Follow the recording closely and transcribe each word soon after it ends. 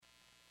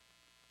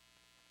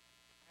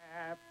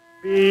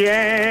The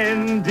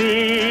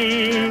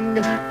ending,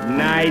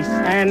 nice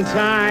and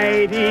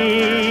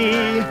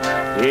tidy.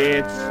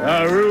 It's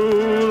a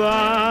rule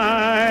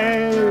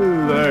I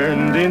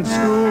learned in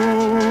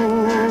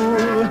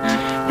school.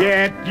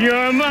 Get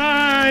your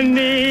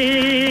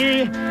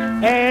money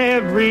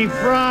every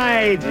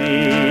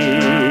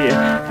Friday.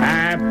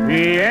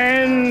 Happy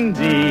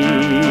endings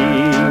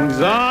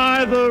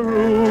are the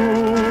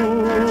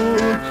rule.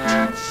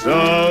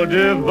 So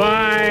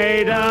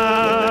divide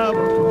up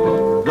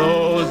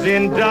those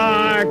in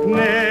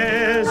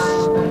darkness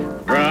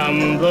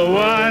from the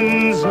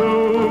ones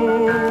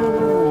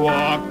who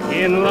walk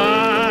in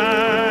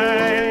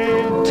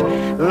light.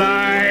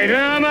 Light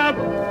 'em up,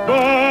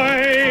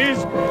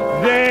 boys,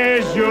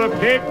 there's your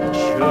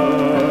picture.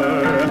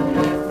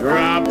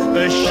 Drop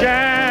the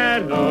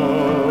shadows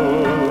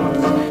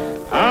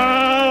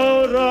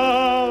out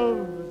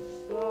of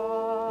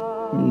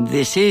sight.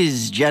 This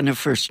is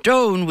Jennifer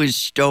Stone with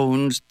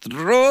Stone's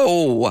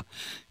Throw.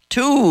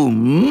 Too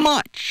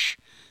much.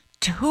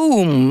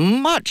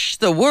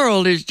 The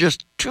world is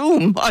just too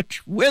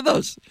much with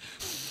us.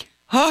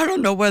 I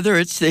don't know whether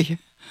it's the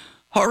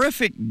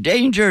horrific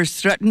dangers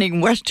threatening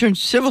Western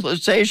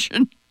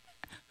civilization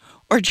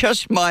or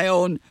just my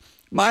own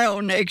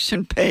aches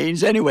and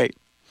pains. Anyway,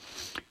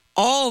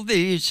 all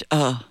these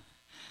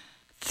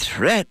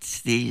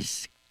threats,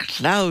 these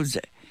clouds,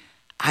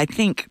 I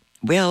think,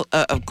 well,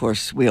 of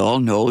course, we all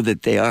know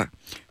that they are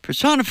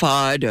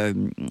personified.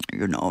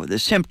 The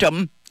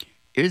symptom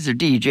is a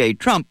DJ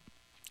Trump.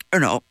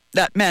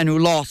 That man who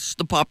lost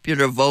the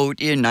popular vote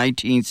in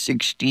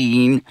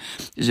 1916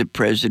 is a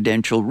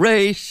presidential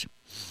race.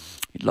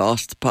 He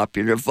lost the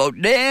popular vote.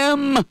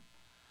 Damn,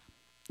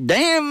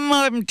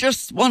 I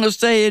just want to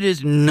say it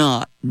is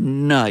not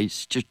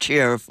nice to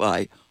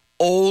terrify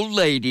old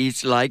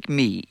ladies like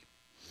me.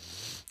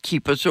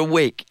 Keep us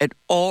awake at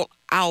all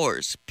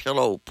hours,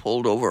 pillow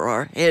pulled over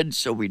our heads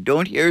so we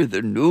don't hear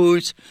the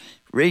news,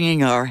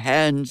 wringing our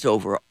hands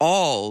over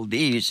all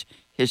these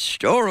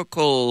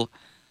historical,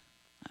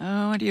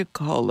 what do you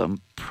call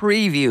them?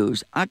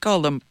 Previews. I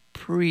call them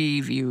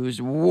previews,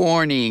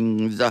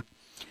 warnings.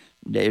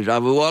 Deja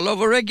vu all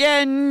over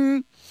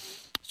again.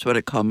 That's what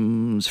it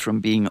comes from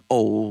being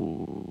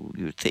old,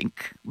 you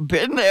think.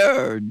 Been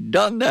there,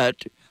 done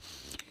that.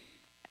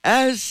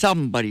 As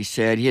somebody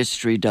said,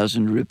 history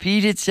doesn't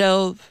repeat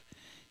itself.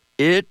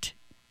 It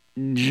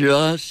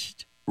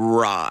just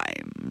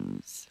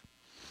rhymes.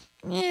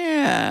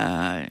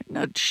 Yeah,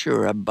 not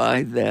sure I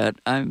buy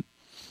that. It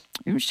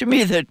seems to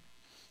me that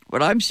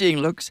what I'm seeing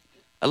looks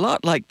a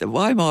lot like the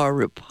Weimar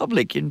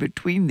Republic in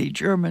between the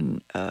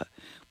Germany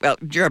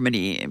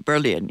and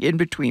Berlin, in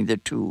between the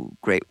two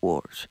great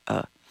wars.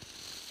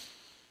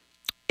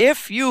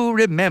 If you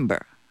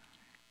remember,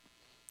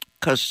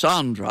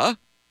 Cassandra,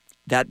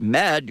 that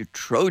mad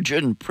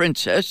Trojan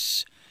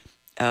princess,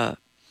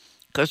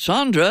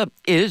 Cassandra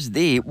is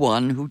the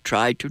one who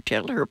tried to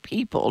tell her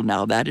people.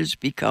 Now that has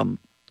become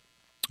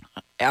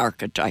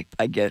archetype,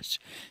 I guess.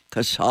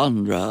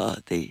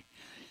 Cassandra,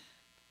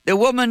 the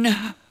woman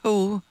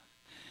who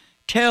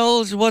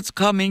tells what's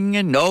coming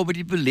and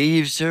nobody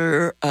believes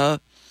her. I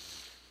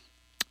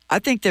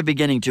think they're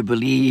beginning to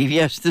believe,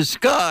 yes, the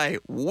sky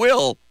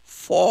will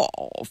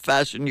fall.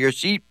 Fasten your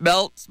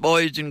seatbelts,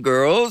 boys and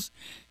girls.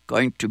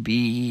 Going to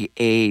be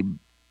a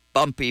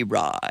bumpy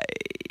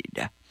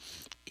ride.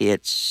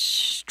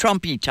 It's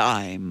Trumpy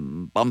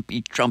time,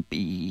 bumpy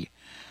Trumpy.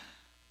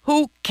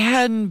 Who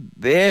can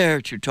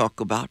bear to talk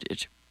about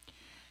it?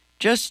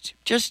 Just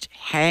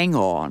hang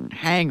on.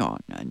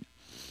 And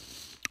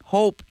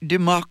hope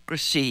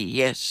democracy,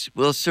 yes,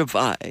 will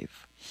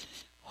survive.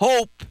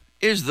 Hope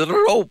is the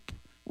rope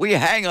we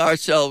hang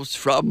ourselves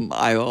from,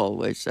 I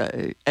always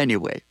say.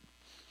 Anyway,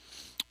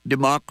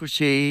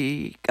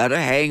 democracy,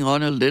 gotta hang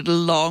on a little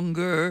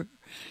longer.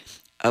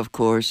 Of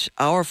course,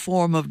 our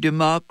form of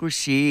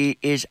democracy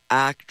is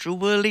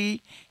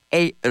actually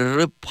a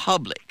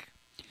republic.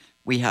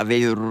 We have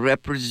a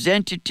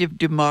representative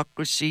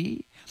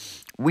democracy.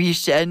 We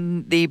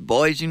send the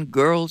boys and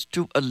girls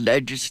to a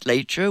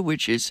legislature,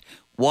 which is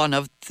one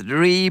of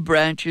 3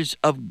 branches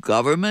of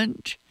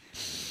government.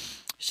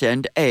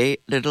 Send a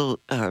little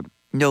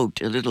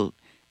note, a little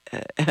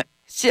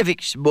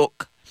civics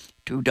book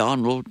to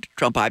Donald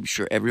Trump. I'm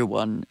sure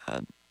everyone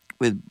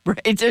with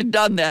brains has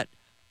done that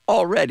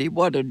already.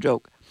 What a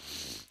joke.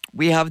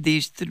 We have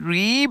these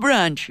 3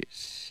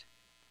 branches: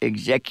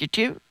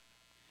 executive,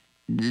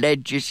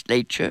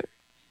 legislature,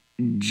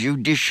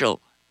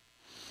 judicial.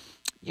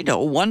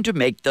 One to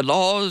make the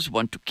laws,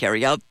 one to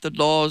carry out the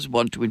laws,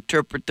 one to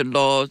interpret the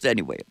laws.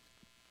 Anyway,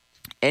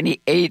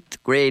 any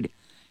 8th grade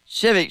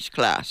civics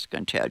class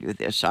can tell you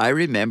this. I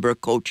remember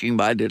coaching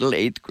my little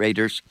 8th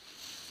graders.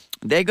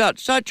 They got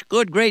such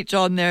good grades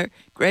on their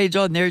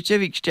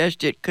civics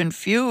test, it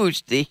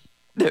confused the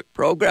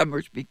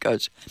programmers,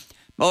 because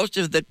most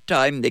of the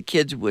time the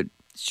kids would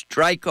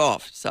strike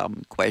off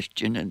some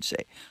question and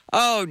say,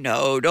 oh,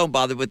 no, don't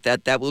bother with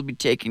that. That will be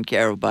taken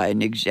care of by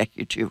an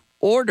executive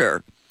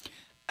order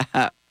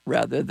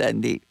rather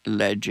than the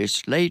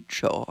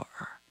legislature.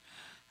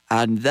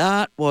 And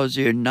that was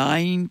in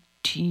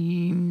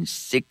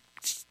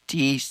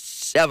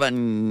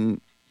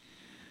 1967.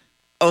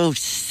 Oh,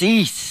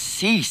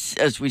 cease,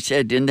 as we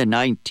said in the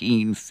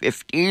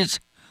 1950s.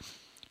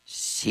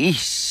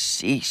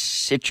 Cease,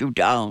 sit you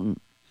down.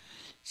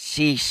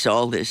 Cease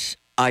all this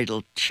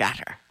idle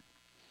chatter.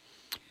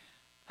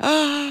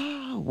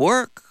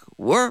 Work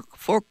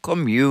for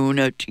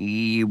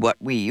community, what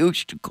we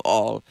used to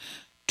call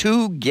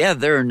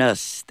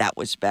togetherness. That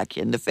was back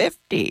in the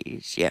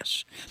 50s,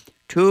 yes.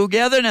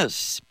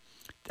 Togetherness.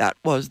 That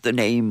was the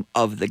name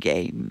of the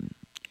game.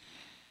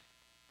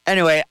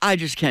 Anyway, I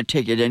just can't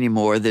take it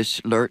anymore, this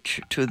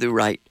lurch to the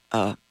right.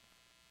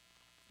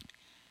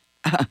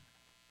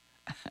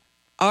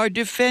 Our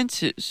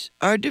defenses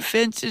are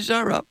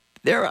up.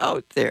 They're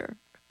out there.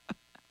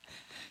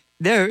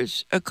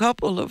 There's a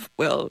couple of,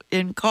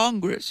 in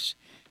Congress,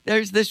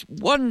 there's this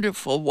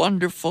wonderful,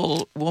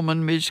 wonderful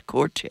woman, Ms.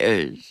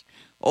 Cortez,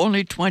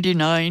 only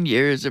 29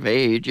 years of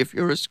age. If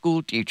you're a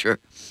school teacher,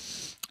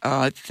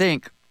 I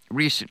think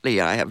recently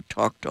I have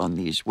talked on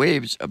these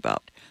waves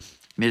about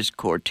Ms.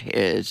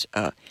 Cortez.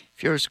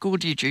 If you're a school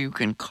teacher, you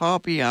can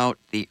copy out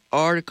the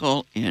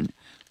article in,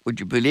 would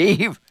you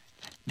believe,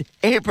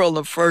 April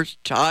the 1st,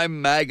 Time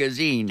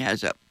magazine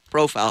has a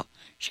profile.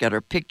 She got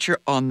her picture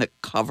on the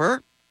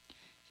cover.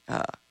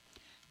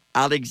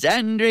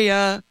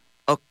 Alexandria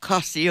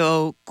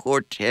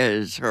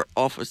Ocasio-Cortez. Her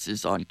office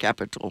is on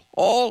Capitol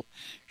Hall.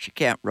 She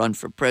can't run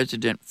for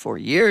president for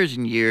years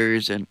and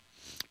years, and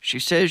she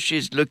says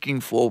she's looking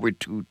forward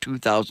to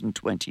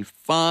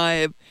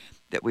 2025,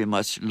 that we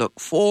must look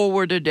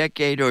forward a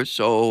decade or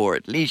so, or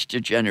at least a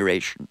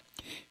generation.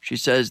 She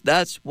says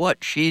that's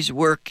what she's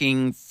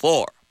working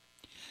for.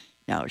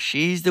 Now,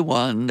 she's the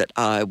one that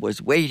I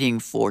was waiting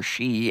for,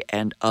 she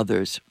and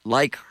others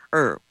like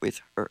her,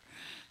 with her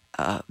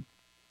what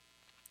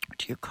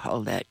do you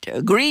call that?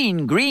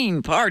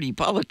 Green party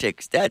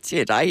politics. That's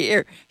it.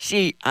 I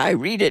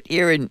read it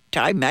here in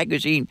Time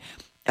magazine.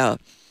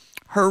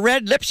 Her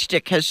red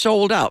lipstick has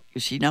sold out.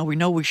 You see, now we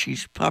know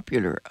she's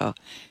popular.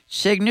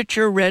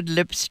 Signature red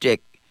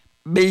lipstick,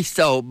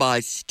 Beso by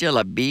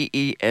Stila,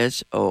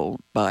 B-E-S-O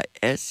by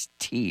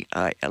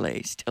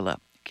S-T-I-L-A, Stila.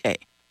 Okay.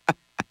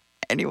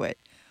 Anyway,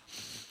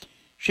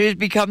 she's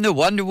become the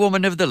Wonder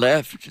Woman of the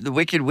left, the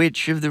Wicked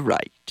Witch of the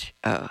right.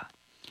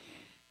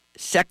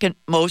 Second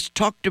most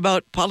talked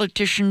about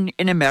politician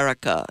in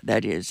America,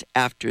 that is,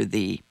 after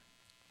the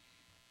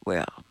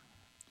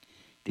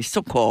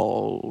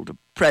so-called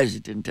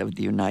President of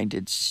the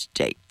United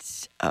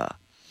States.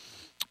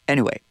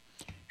 Anyway,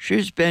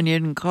 she's been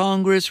in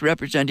Congress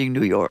representing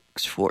New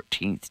York's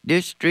 14th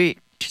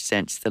District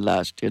since the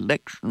last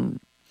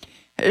election.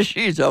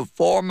 She's a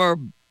former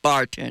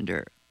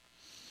bartender.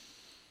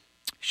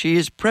 She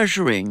is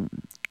pressuring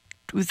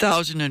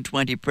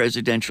 2020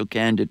 presidential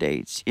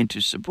candidates into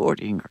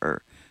supporting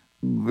her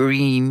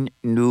Green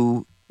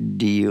New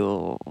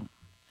Deal.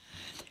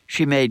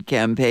 She made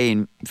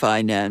campaign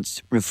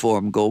finance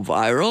reform go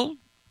viral.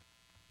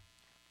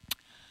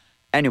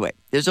 Anyway,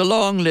 there's a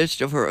long list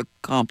of her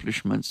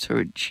accomplishments, her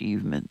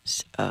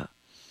achievements.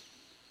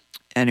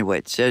 Anyway,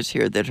 it says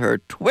here that her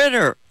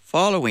Twitter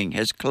following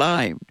has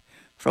climbed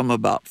from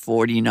about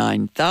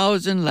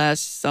 49,000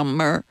 last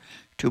summer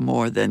to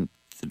more than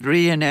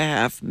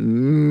 3.5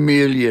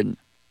 million.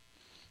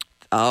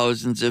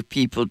 Thousands of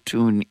people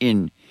tune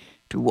in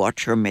to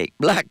watch her make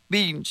black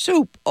bean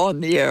soup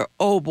on the air.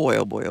 Oh boy,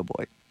 oh boy, oh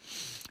boy.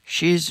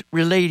 She's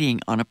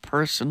relating on a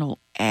personal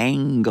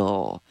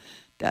angle.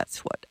 That's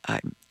what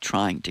I'm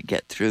trying to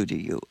get through to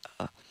you.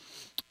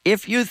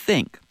 If you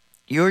think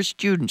your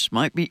students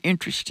might be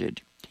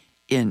interested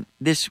in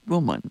this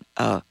woman,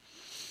 the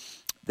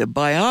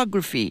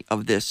biography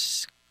of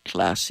this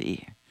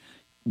classy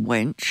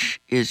wench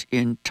is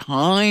in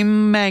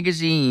Time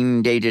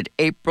magazine, dated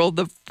April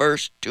the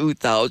 1st,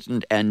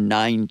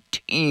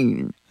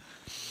 2019.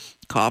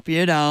 Copy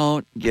it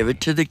out, give it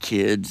to the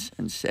kids,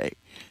 and say,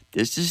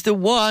 this is the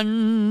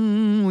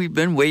one we've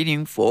been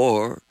waiting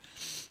for,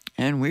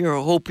 and we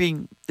are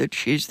hoping that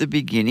she's the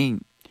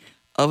beginning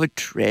of a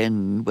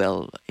trend.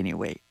 Well,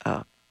 anyway,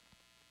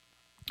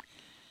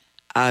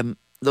 I'm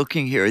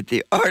looking here at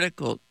the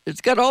article.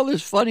 It's got all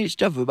this funny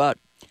stuff about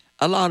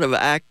a lot of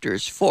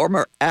actors,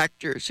 former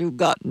actors who've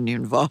gotten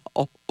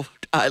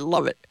involved. I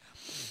love it.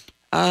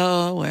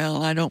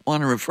 I don't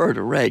want to refer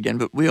to Reagan,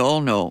 but we all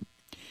know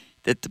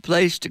that the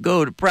place to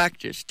go to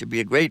practice to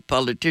be a great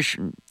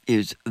politician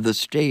is the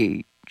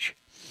stage.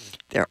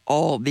 There are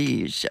all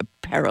these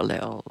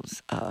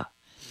parallels.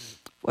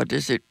 What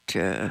is it?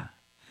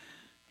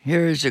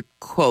 Here's a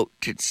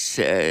quote. It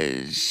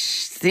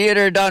says,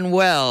 theater done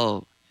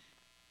well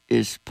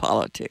is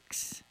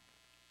politics.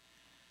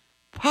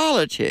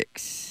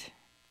 Politics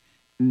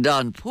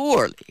done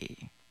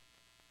poorly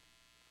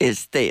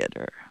is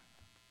theater.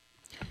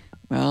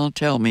 Well,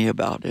 tell me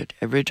about it.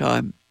 Every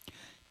time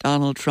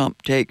Donald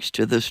Trump takes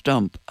to the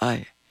stump,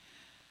 I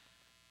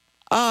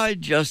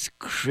just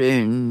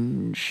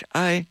cringe.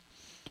 I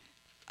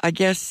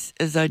guess,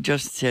 as I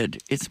just said,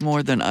 it's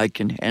more than I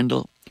can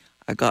handle.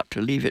 I got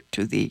to leave it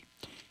to the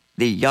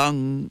the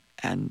young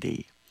and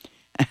the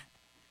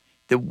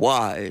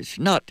wise,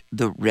 not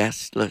the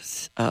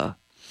restless. I've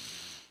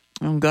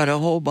got a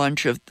whole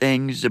bunch of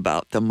things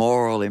about the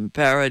moral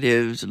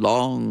imperatives,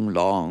 long,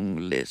 long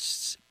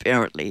lists.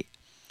 Apparently,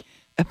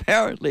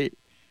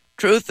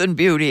 truth and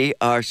beauty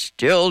are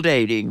still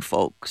dating,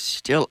 folks,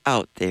 still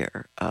out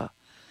there.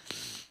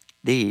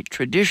 The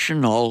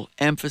traditional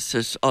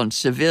emphasis on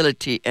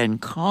civility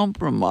and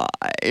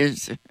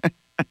compromise.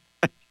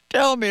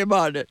 Tell me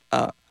about it.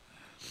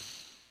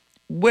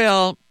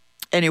 Well,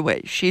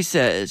 anyway, she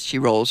says, she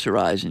rolls her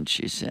eyes and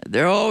she said,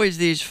 there are always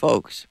these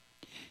folks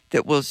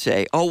that will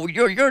say, oh,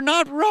 you're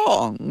not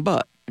wrong,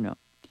 but,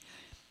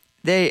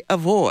 they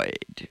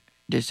avoid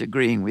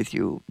disagreeing with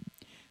you,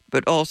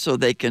 but also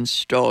they can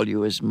stall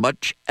you as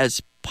much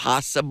as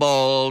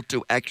possible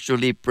to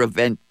actually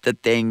prevent the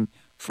thing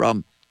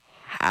from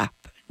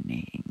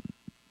happening.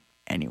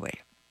 Anyway,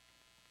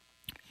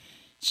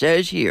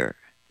 says here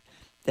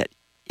that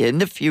in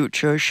the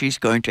future she's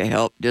going to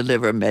help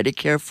deliver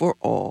Medicare for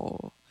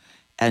all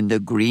and the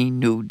Green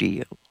New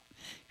Deal.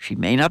 She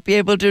may not be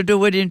able to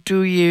do it in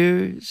 2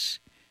 years,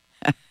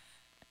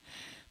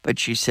 but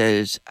she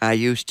says, I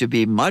used to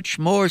be much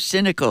more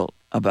cynical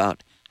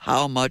about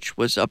how much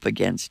was up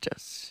against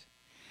us.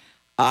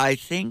 I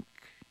think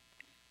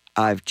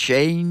I've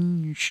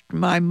changed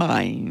my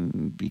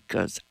mind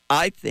because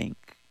I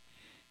think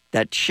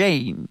that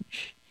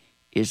change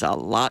is a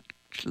lot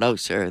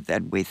closer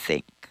than we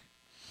think.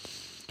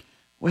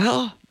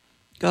 Well,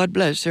 God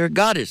bless her.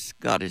 Goddess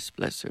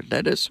bless her.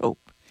 Let us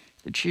hope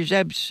that she's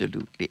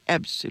absolutely,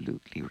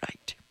 absolutely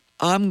right.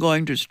 I'm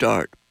going to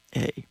start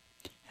a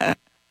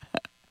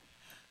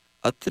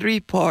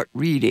 3-part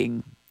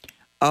reading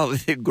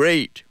of the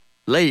great,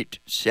 late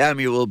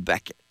Samuel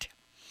Beckett.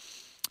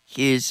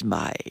 He's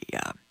my,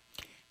 what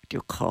do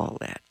you call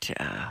that?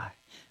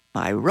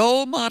 My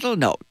role model?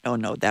 No,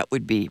 that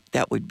would be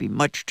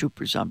much too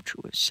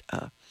presumptuous.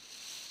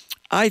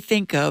 I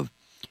think of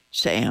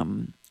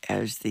Sam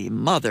as the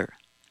mother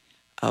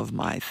of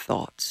my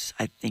thoughts.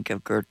 I think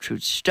of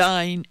Gertrude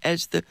Stein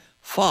as the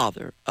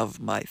father of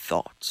my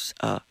thoughts.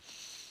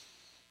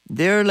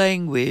 Their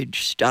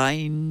language,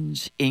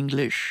 Stein's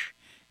English,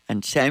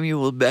 and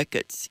Samuel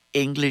Beckett's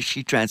English,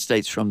 he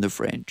translates from the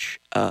French,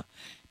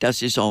 does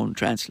his own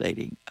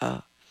translating.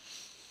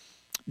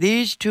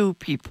 These two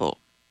people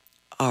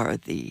are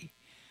they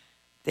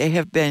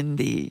have been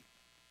the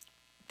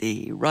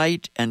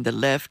right and the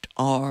left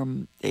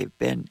arm. They've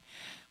been,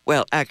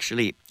 well,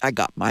 actually, I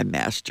got my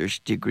master's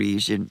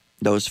degrees in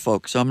those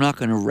folks, so I'm not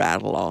going to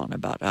rattle on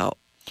about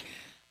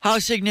how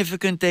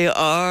significant they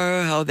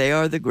are, how they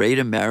are the great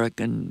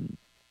American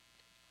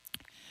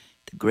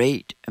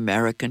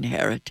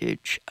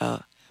heritage.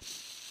 A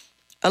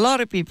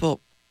lot of people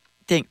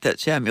think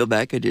that Samuel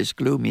Beckett is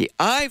gloomy.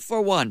 I,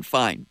 for one,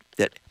 find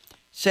that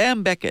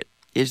Sam Beckett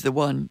is the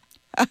one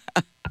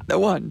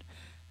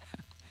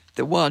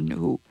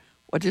who,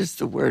 what is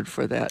the word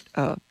for that?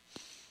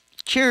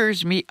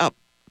 Cheers me up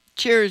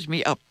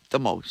the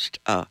most.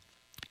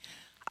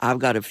 I've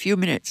got a few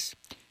minutes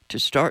to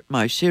start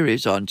my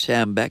series on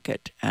Sam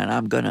Beckett, and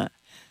I'm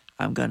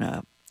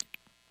gonna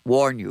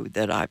warn you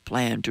that I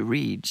plan to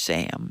read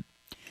Sam,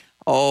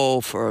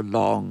 for a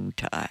long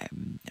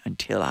time,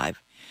 until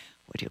I've,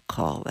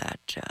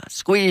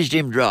 squeezed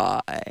him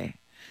dry.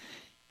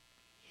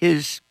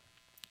 His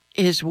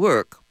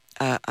work,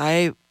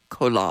 I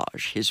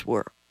collage his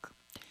work.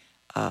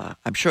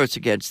 I'm sure it's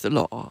against the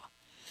law.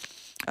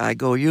 I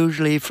go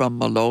usually from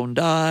Malone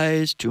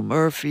Dies to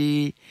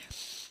Murphy.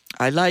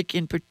 I like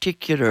in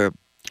particular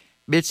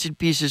bits and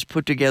pieces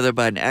put together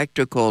by an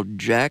actor called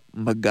Jack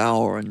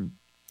McGowan.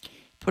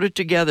 Put it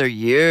together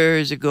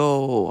years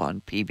ago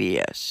on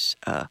PBS.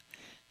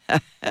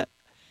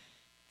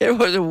 It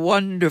was a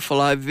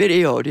wonderful, I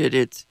videoed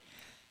it.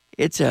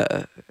 It's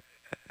a,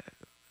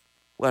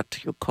 what do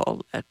you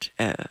call that?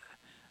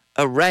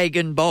 A rag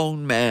and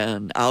bone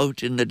man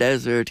out in the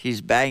desert.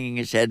 He's banging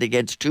his head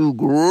against two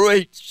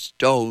great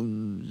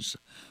stones.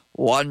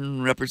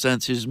 One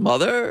represents his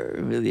mother,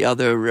 the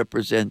other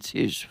represents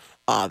his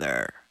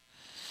father.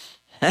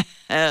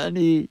 And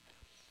he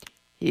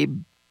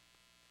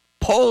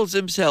pulls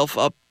himself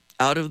up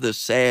out of the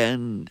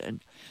sand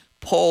and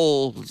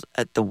pulls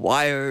at the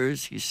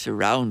wires. He's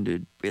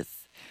surrounded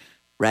with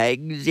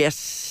rags.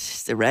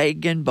 Yes, the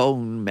rag and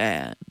bone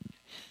man.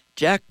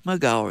 Jack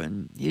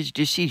McGowan, he's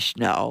deceased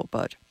now,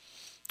 but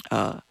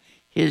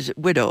his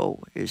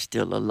widow is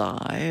still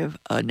alive.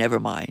 Never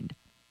mind.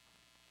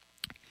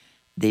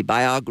 The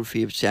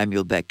biography of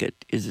Samuel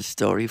Beckett is a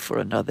story for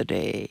another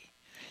day.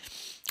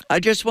 I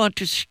just want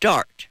to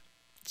start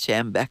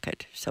Sam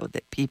Beckett so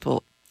that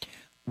people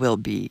will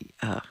be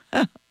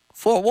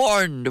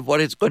forewarned of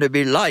what it's going to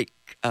be like.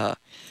 The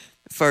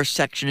first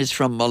section is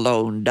from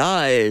Malone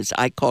Dies.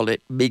 I call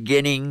it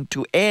Beginning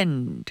to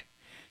End.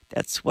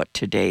 That's what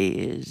today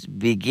is,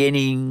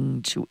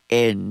 beginning to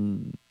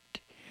end.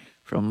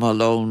 From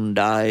Malone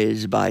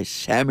Dies by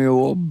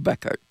Samuel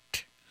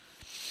Beckett.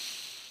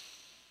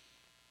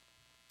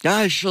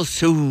 I shall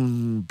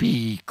soon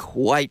be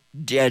quite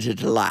dead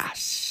at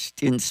last.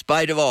 in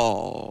spite of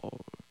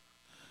all.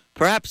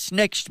 Perhaps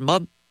next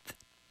month,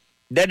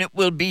 then it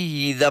will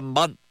be the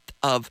month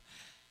of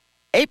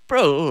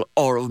April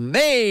or of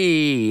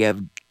May,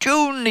 of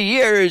June. The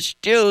year is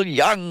still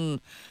young.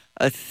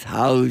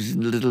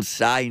 1,000 little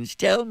signs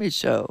tell me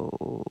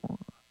so.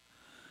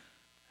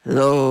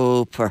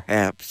 Though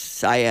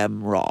perhaps I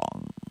am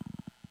wrong.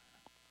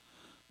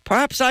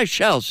 Perhaps I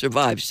shall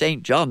survive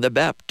St. John the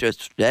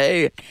Baptist's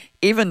Day,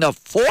 even the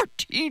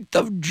 14th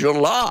of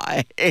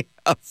July,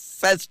 a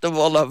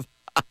festival of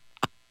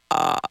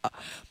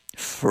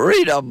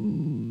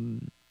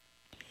freedom.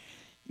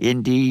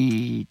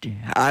 Indeed,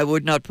 I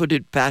would not put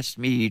it past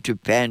me to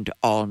pant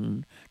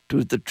on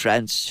to the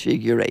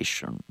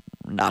Transfiguration,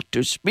 not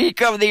to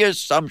speak of the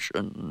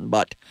Assumption,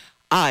 but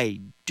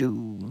I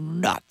do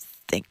not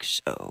think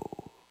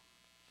so.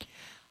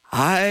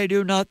 I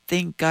do not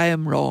think I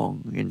am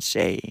wrong in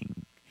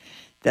saying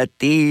that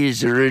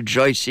these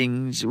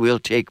rejoicings will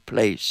take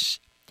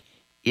place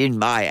in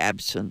my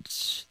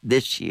absence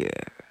this year.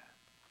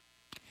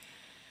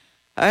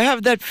 I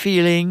have that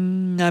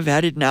feeling. I've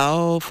had it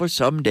now for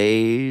some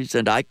days,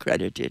 and I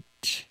credit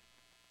it.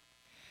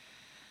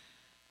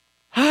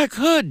 I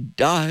could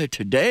die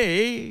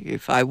today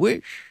if I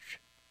wished,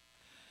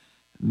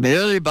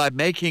 merely by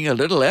making a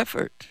little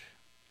effort.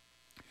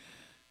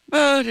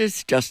 But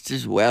it's just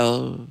as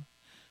well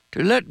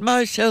to let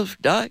myself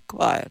die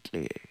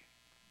quietly,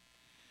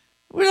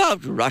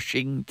 without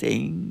rushing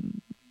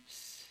things.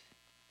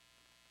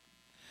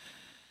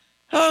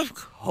 Of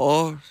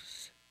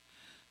course,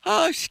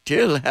 I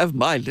still have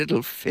my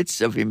little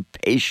fits of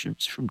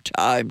impatience from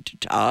time to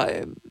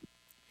time.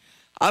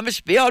 I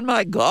must be on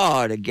my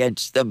guard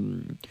against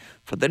them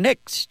for the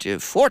next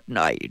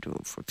fortnight or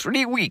for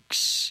 3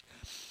 weeks.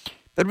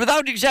 But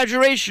without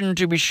exaggeration,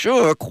 to be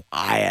sure,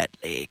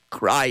 quietly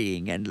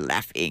crying and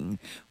laughing,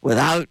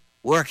 without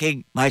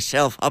working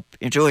myself up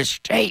into a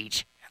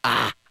state.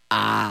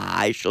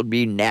 I shall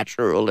be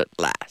natural at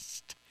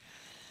last.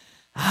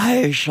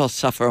 I shall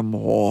suffer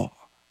more,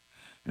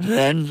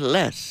 then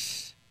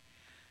less,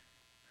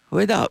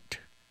 without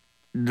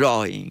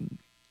drawing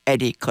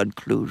any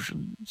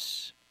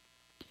conclusions.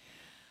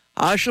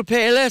 I shall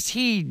pay less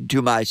heed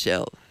to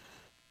myself.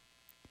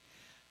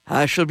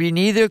 I shall be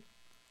neither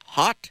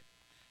hot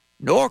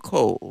nor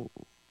cold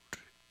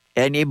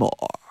anymore.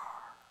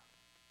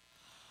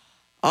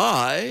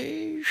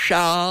 I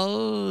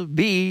shall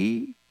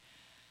be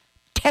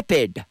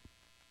tepid.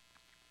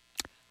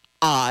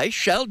 I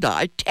shall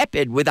die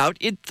tepid, without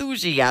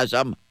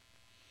enthusiasm.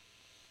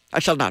 I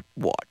shall not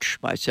watch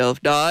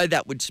myself die.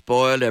 That would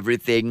spoil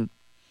everything.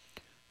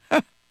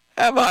 Have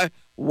I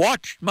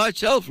watched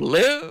myself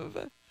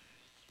live?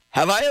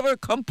 Have I ever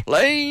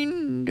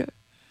complained?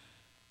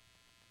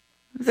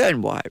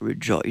 Then why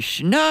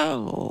rejoice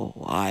now?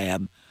 I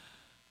am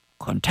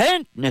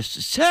content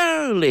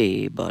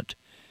necessarily, but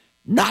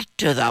not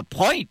to the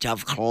point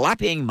of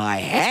clapping my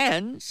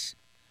hands.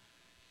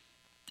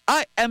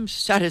 I am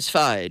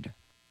satisfied.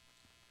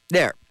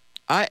 There,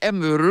 I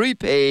am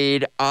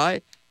repaid.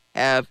 I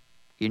have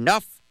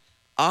enough.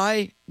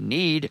 I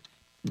need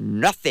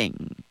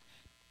nothing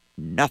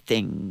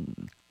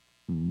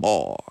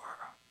more.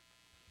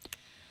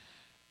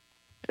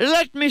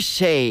 Let me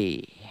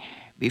say,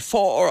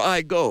 before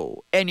I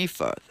go any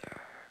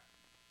further,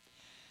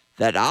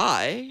 that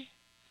I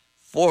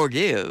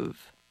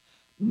forgive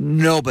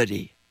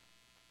nobody.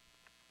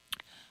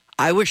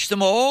 I wish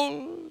them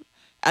all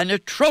an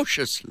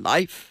atrocious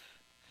life,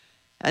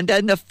 and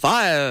in the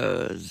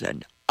fires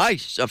and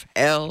ice of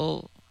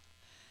hell,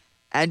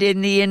 and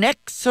in the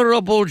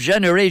inexorable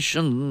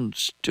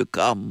generations to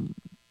come,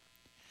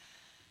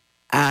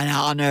 an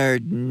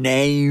honored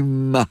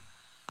name.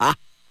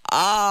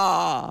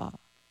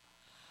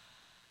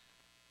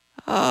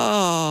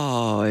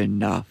 Oh,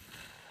 enough.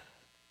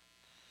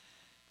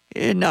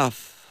 Enough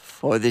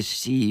for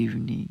this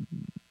evening.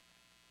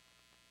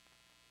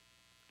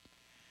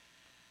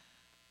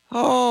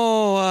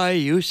 Oh, I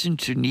usedn't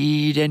to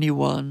need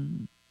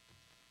anyone.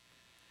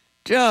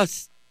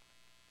 Just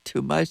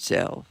to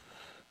myself.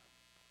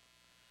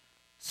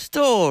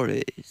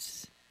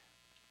 Stories.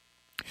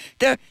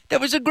 There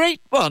was a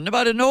great one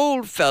about an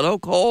old fellow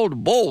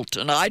called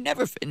Bolton. I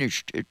never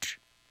finished it.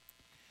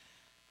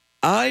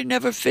 I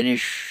never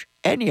finish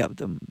any of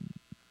them.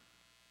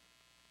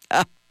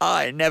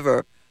 I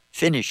never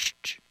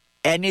finished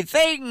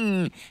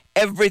anything.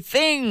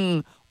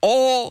 Everything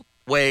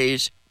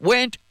always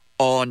went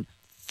on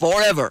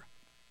forever.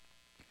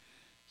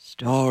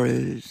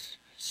 Stories.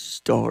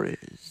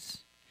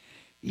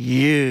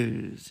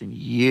 Years and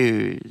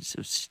years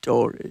of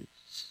stories.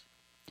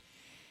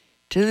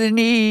 Till the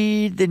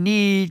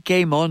need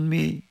came on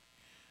me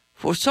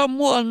for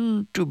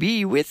someone to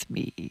be with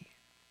me.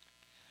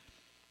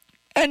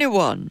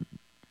 Anyone.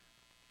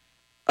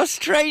 A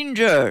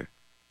stranger.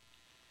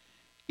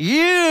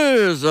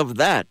 Years of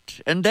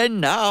that, and then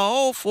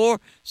now for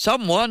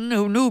someone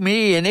who knew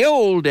me in the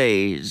old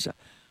days.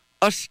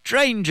 A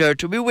stranger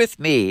to be with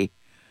me.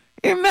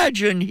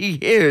 Imagine he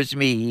hears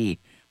me.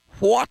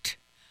 What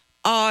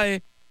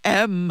I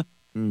am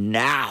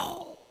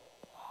now.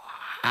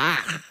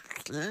 Ah.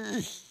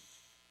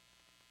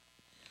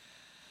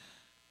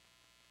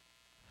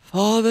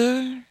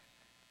 Father,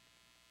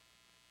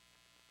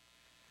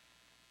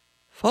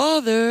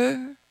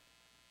 Father,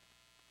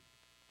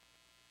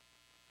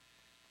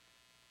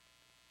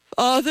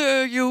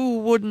 Father, you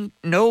wouldn't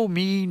know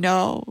me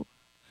now.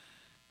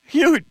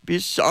 You'd be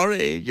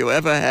sorry you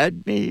ever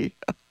had me.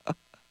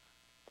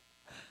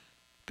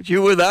 But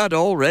you were that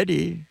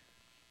already.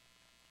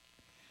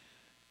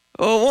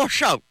 Oh,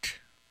 wash out.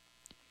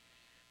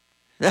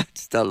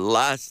 That's the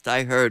last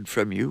I heard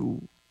from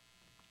you.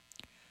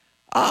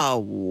 Ah,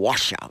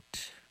 wash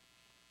out.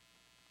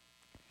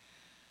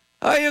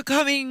 Are you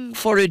coming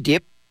for a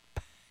dip?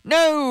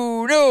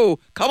 No, no,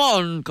 come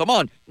on.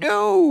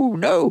 No,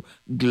 no,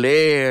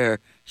 glare,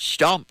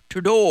 stomp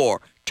to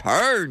door,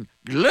 turn,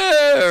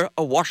 glare,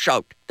 a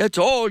washout. That's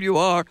all you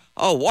are,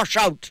 a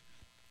washout.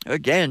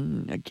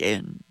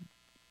 Again.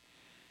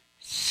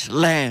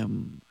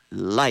 Slam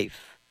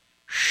life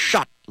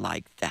shut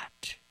like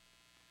that.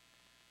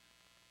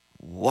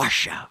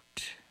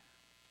 Washout.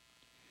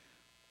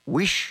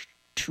 Wish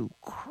to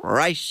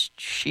Christ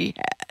she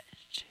had.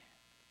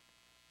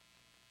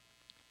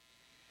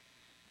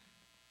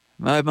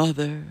 My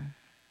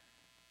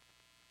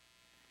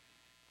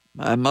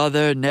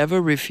mother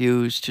never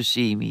refused to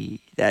see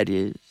me, that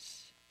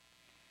is.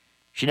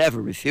 She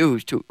never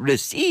refused to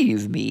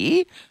receive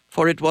me,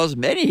 for it was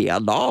many a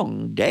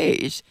long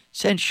days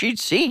since she'd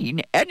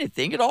seen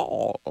anything at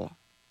all.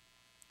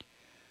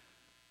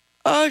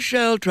 I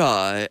shall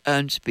try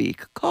and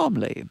speak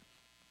calmly.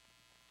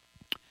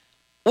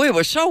 We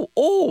were so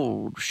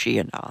old, she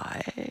and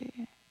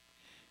I.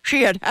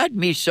 She had had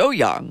me so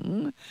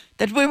young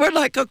that we were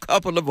like a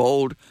couple of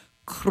old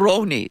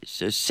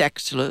cronies,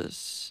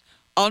 sexless,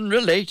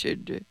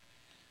 unrelated,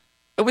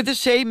 with the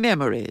same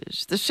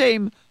memories, the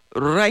same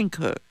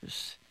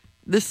rancors,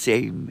 the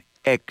same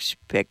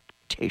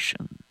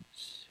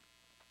expectations.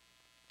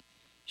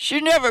 She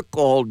never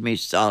called me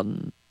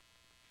son.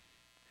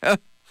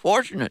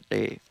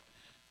 Fortunately,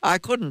 I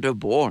couldn't have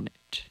borne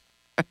it.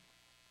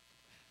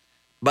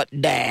 But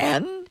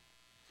Dan?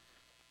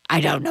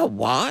 I don't know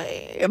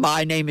why.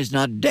 My name is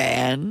not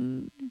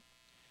Dan.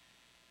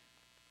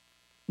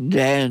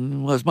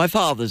 Dan was my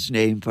father's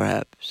name,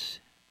 perhaps.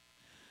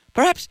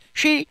 Perhaps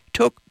she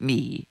took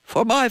me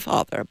for my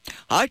father.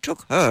 I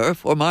took her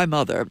for my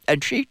mother,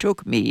 and she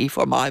took me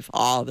for my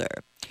father.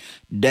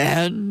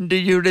 Dan, do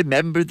you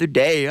remember the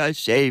day I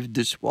saved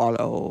the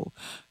swallow?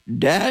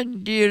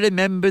 Dan, do you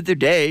remember the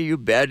day you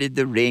buried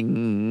the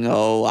ring?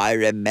 Oh, I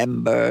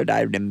remembered.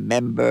 I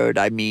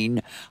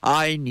mean,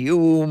 I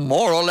knew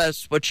more or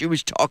less what she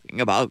was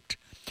talking about.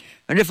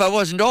 And if I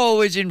wasn't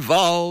always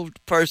involved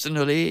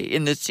personally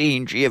in the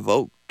scene she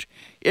evoked,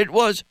 it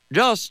was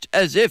just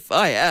as if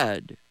I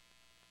had.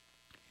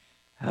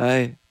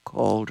 I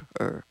called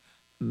her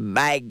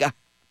Mag.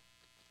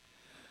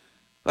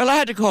 Well, I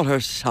had to call her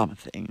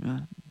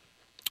something.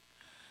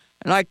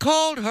 And I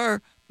called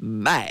her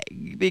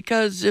Mag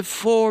because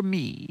for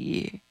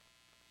me,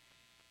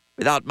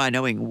 without my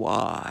knowing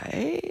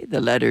why, the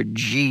letter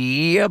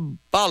G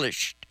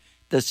abolished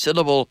the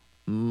syllable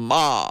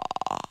ma,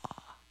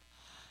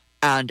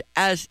 and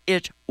as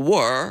it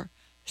were,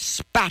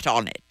 spat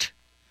on it,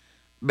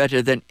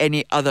 better than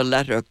any other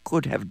letter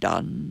could have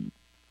done.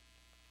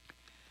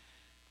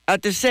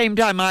 At the same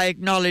time, I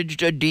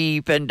acknowledged a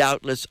deep and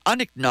doubtless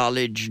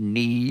unacknowledged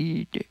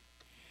need.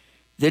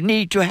 The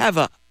need to have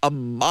a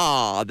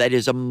ma, that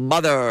is a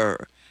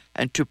mother,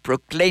 and to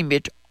proclaim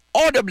it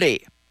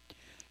audibly.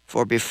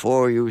 For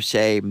before you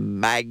say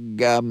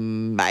Mag,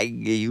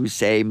 you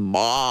say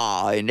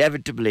ma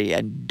inevitably,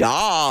 and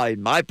da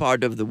in my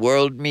part of the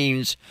world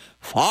means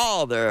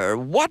father.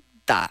 What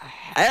the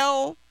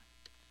hell?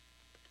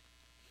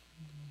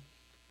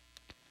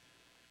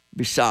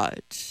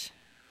 Besides,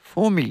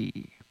 for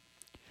me,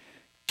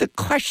 the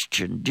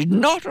question did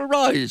not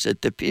arise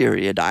at the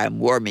period I am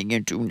worming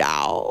into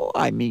now.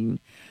 I mean,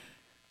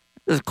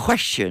 the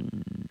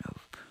question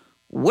of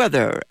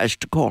whether as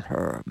to call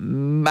her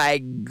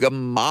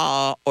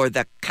Magma or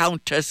the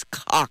Countess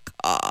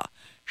Kaka,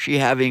 she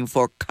having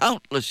for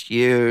countless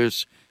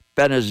years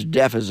been as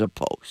deaf as a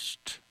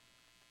post.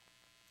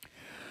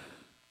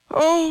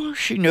 Oh,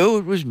 she knew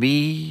it was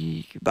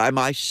me by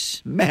my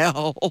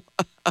smell.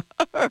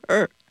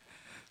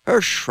 Her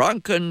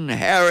shrunken,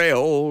 hairy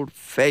old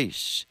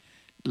face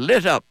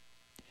lit up.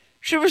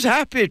 She was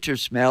happy to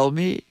smell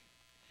me.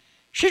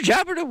 She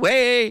jabbered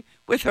away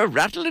with her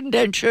rattling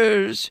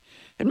dentures,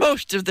 and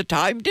most of the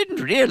time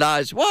didn't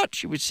realize what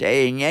she was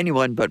saying.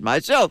 Anyone but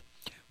myself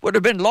would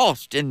have been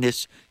lost in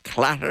this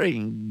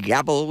clattering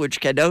gabble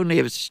which can only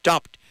have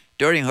stopped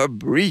during her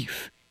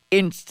brief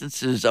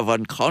instances of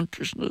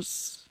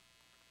unconsciousness.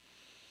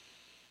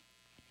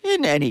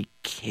 In any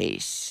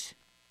case,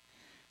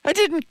 I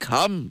didn't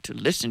come to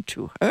listen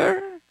to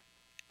her.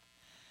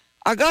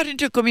 I got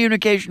into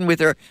communication with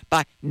her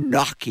by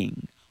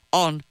knocking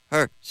on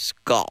her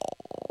skull.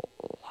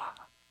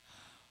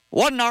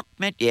 1 knock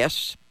meant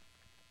yes.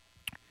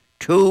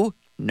 2,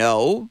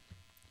 no.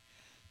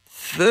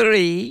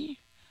 3,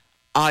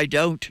 I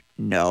don't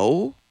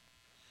know.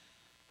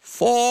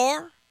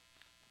 4,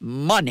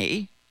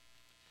 money.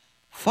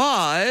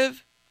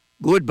 5,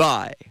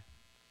 goodbye.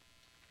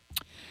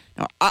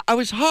 Now, I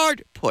was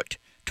hard put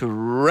to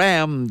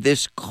ram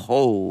this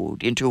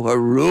code into her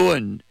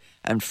ruined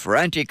and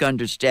frantic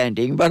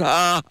understanding, but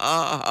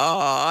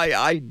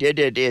I did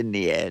it in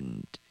the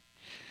end.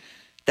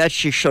 That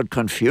she should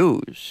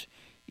confuse.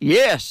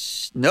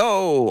 Yes,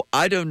 no,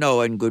 I don't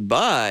know, and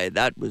goodbye,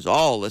 that was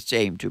all the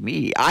same to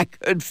me. I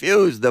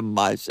confused them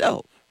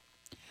myself.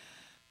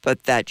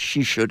 But that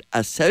she should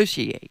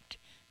associate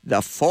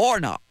the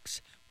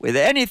forenox with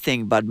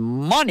anything but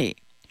money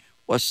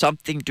was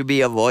something to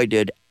be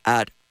avoided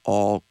at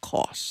all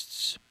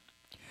costs.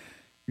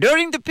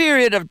 During the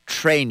period of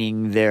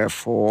training,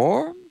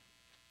 therefore,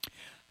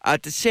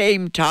 at the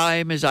same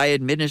time as I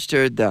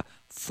administered the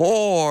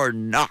 4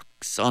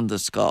 knocks on the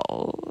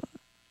skull,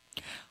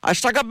 I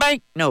stuck a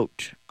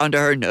banknote under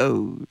her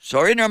nose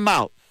or in her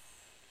mouth.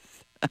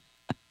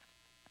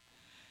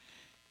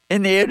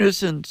 In the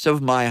innocence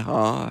of my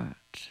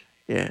heart,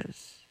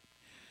 yes,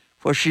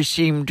 for she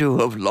seemed to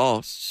have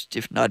lost,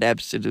 if not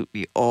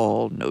absolutely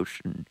all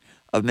notion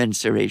of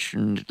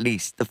mensuration, at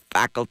least the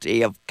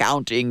faculty of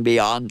counting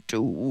beyond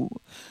 2.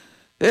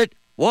 It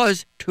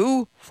was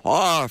too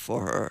far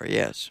for her,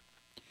 yes.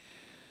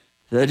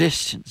 The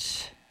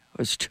distance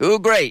was too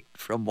great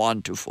from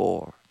 1 to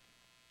 4.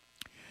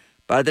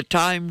 By the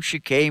time she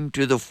came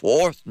to the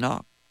 4th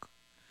knock,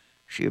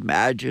 she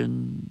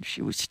imagined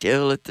she was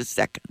still at the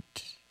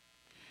 2nd.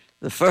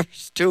 The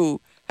first 2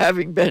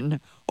 having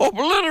been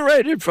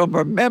obliterated from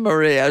her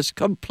memory as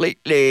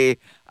completely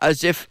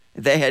as if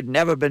they had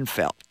never been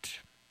felt.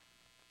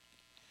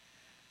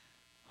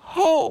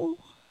 Oh,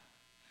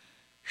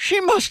 she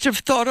must have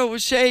thought I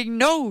was saying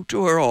no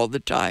to her all the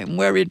time,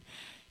 wherein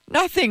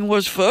nothing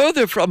was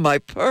further from my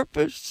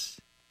purpose.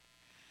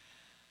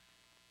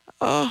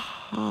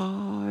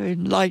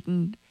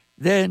 Enlightened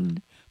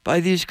then by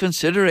these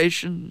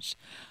considerations,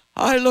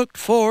 I looked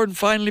for and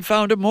finally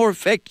found a more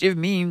effective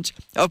means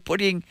of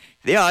putting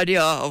the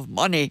idea of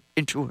money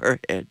into her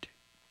head.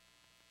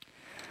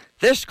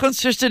 This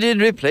consisted in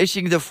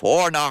replacing the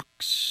 4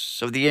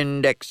 knocks of the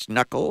index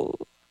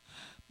knuckle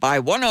by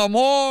 1 or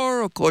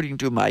more, according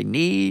to my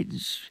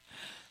needs,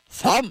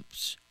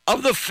 thumps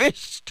of the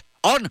fist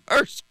on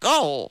her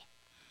skull.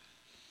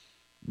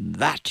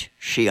 That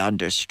she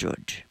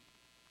understood.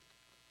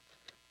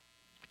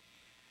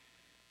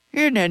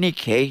 In any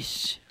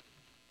case,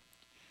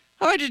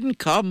 I didn't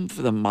come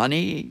for the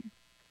money.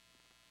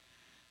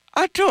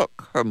 I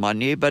took her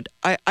money, but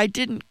I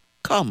didn't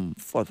come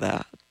for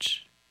that.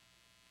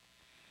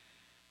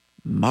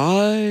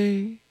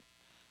 My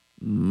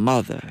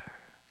mother.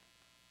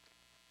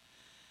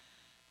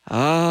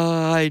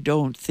 I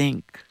don't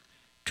think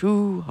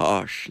too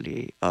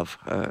harshly of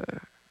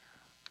her.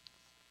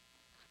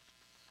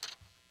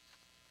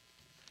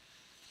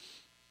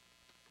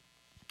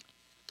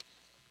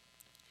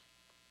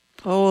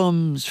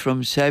 Poems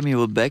from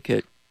Samuel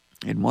Beckett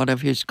in one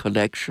of his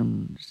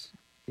collections,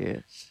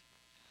 yes.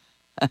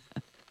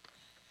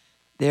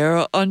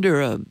 They're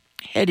under a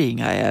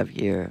heading I have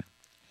here.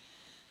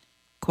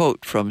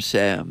 Quote from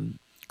Sam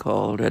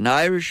called An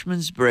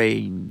Irishman's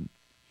Brain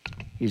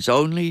is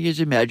Only His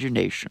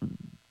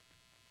Imagination.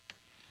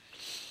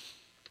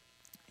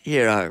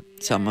 Here are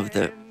some of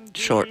the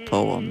short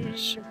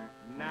poems.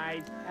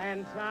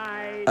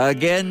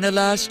 Again the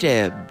last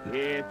ebb,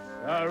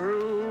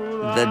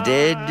 the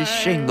dead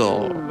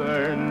shingle,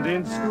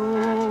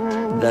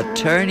 the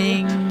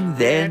turning,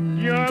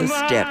 then the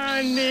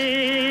steps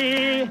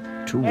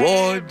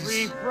towards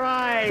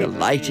the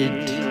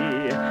lighted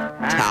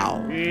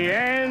town. The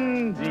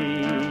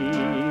endings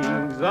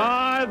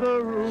are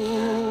the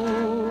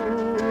rule,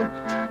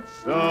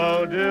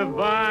 so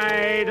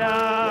divide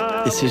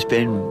us. This has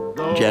been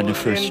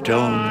Jennifer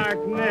Stone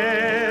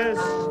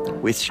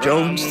with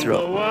Stone's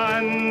Throw.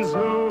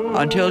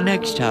 Until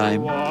next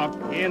time,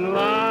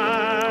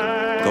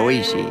 go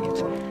easy.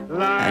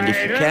 And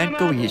if you can't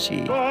go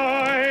easy,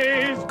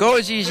 go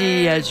as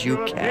easy as you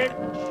can.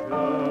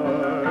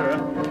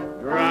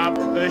 Drop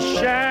the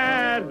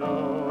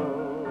shadow.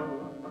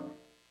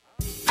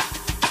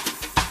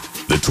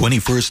 The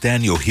 21st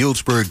Annual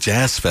Healdsburg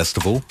Jazz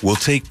Festival will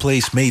take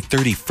place May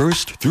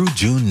 31st through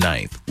June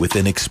 9th with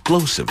an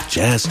explosive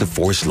Jazz de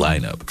Force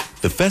lineup.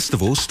 The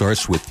festival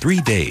starts with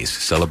 3 days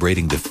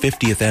celebrating the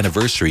 50th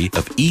anniversary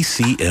of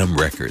ECM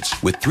Records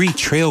with 3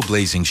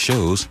 trailblazing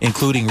shows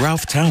including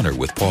Ralph Towner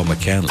with Paul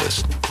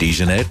McCandless,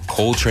 DeJohnette,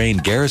 Coltrane,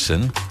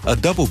 Garrison, a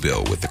double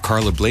bill with the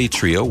Carla Bley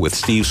Trio with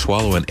Steve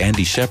Swallow and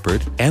Andy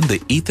Shepard, and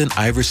the Ethan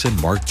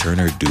Iverson-Mark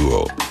Turner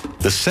Duo.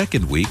 The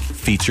second week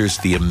features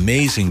the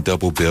amazing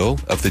double bill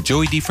of the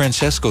Joey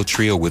DeFrancesco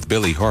Trio with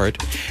Billy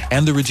Hart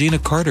and the Regina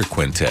Carter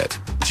Quintet,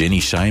 Jenny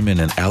Scheinman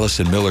and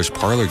Allison Miller's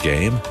Parlor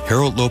Game,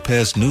 Harold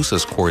Lopez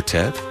Nusa's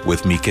Quartet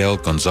with Miguel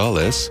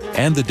Gonzalez,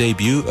 and the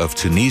debut of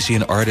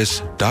Tunisian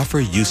artist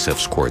Dafar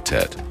Youssef's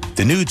Quartet.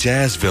 The new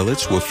Jazz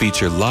Village will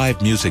feature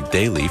live music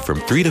daily from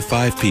 3 to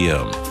 5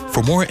 p.m.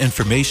 For more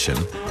information,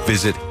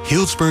 visit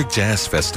Healdsburg Jazz Festival.